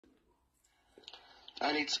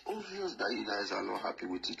And it's obvious that you guys are not happy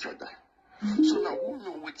with each other. So now, who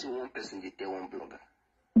know what one person they tell one blogger?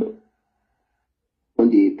 When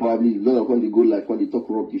they probably when they go like when they talk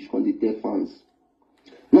rubbish, when they tell fans.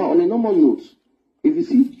 Now, on a normal note, if you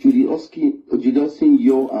see Judy Austin,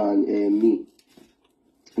 you and me,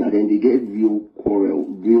 now then they get real quarrel,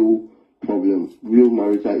 real problem, real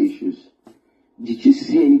marital issues. Did you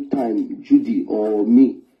see any time Judy or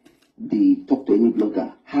me they talk to any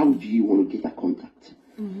blogger? How do you want to get a contact?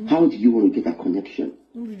 How do you want to get a connection?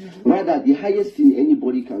 Rather, the highest thing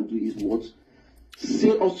anybody can do is what?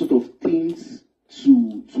 Say all sort of things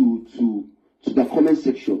to the comment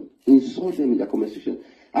section. Insult them in the comment section.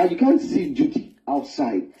 And you can't see Judy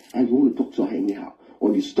outside and you want to talk to her anyhow.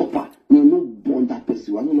 Or you stop her. You no bond that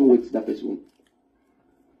person. I don't know what that person wants.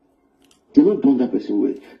 You don't bond that person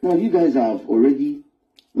with. Now you guys have already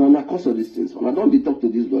now cause of these things. When I don't talk to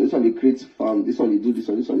this guy, this one they create farm, this one they do this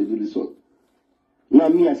one, this one they do this one. Now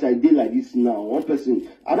me as I did like this now, one person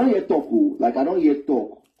I don't hear talk, like I don't hear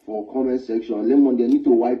talk for comment section. Lemon, they need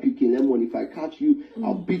to YPK. Lemon, if I catch you,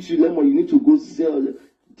 I'll beat you. Lemon, you need to go sell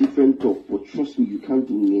different talk. But trust me, you can't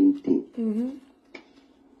do me anything.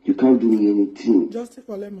 You can't do me anything. Just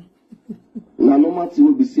for Lemon. Now normal thing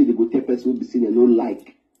will be saying they go tell person will be saying they don't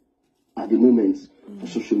like at the moment for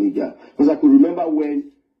social media. Because I could remember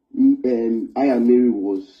when I and Mary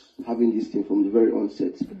was having this thing from the very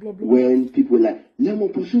onset. Blah, blah. When people were like, Lemon,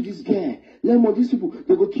 pursue this guy. Lemon, these people,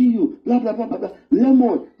 they go kill you. Blah, blah, blah, blah, blah.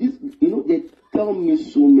 Lemon, this, they tell me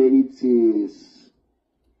so many things.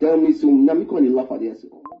 Tell me so, now me can laugh at it and say,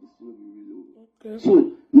 oh, this is really okay.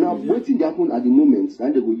 So, now, waiting to happen at the moment,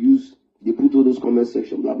 now they go use, they put all those comment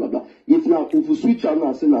section, blah, blah, blah. If we switch out now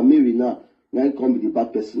and say, now, Mary, now come be the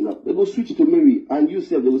bad person now. They go switch to Mary, and you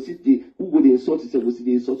say they will see who go they insult yourself, will see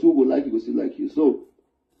the insult, who go like you, go see like you. So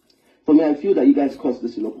for me, I feel that you guys caused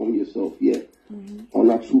this upon yourself, yeah. Do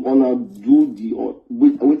the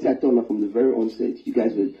what I told her from the very onset. You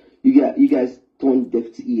guys turned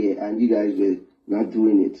deaf ear, and you guys were not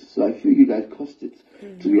doing it. So I feel you guys caused it,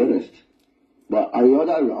 to be honest. But on the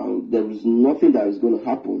other round, there is nothing that is going to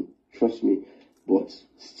happen. Trust me. But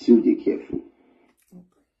still, be careful.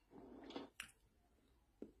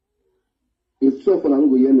 If so for now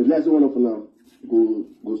go hear me, let's one of now go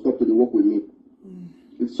stop to the work with me.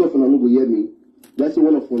 If so for now go hear me, let's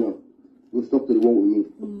one of now go stop to the work with me.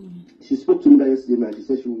 She spoke to me that yesterday night. She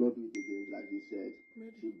said she will not do it again, like you said.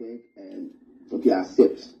 She begged and okay,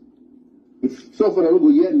 accept. If so for now go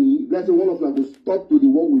hear me, let's one of now go stop to the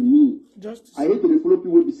work with me. I hate to the follow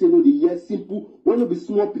people will be saying no, the year simple. When you be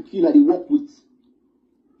small picking that they work with.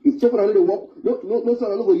 If so for now they work, no, sir,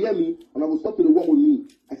 I don't go hear me, and I will stop to the work with me.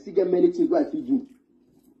 I still get many things where I still do.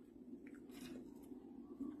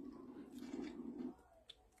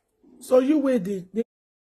 So you waited.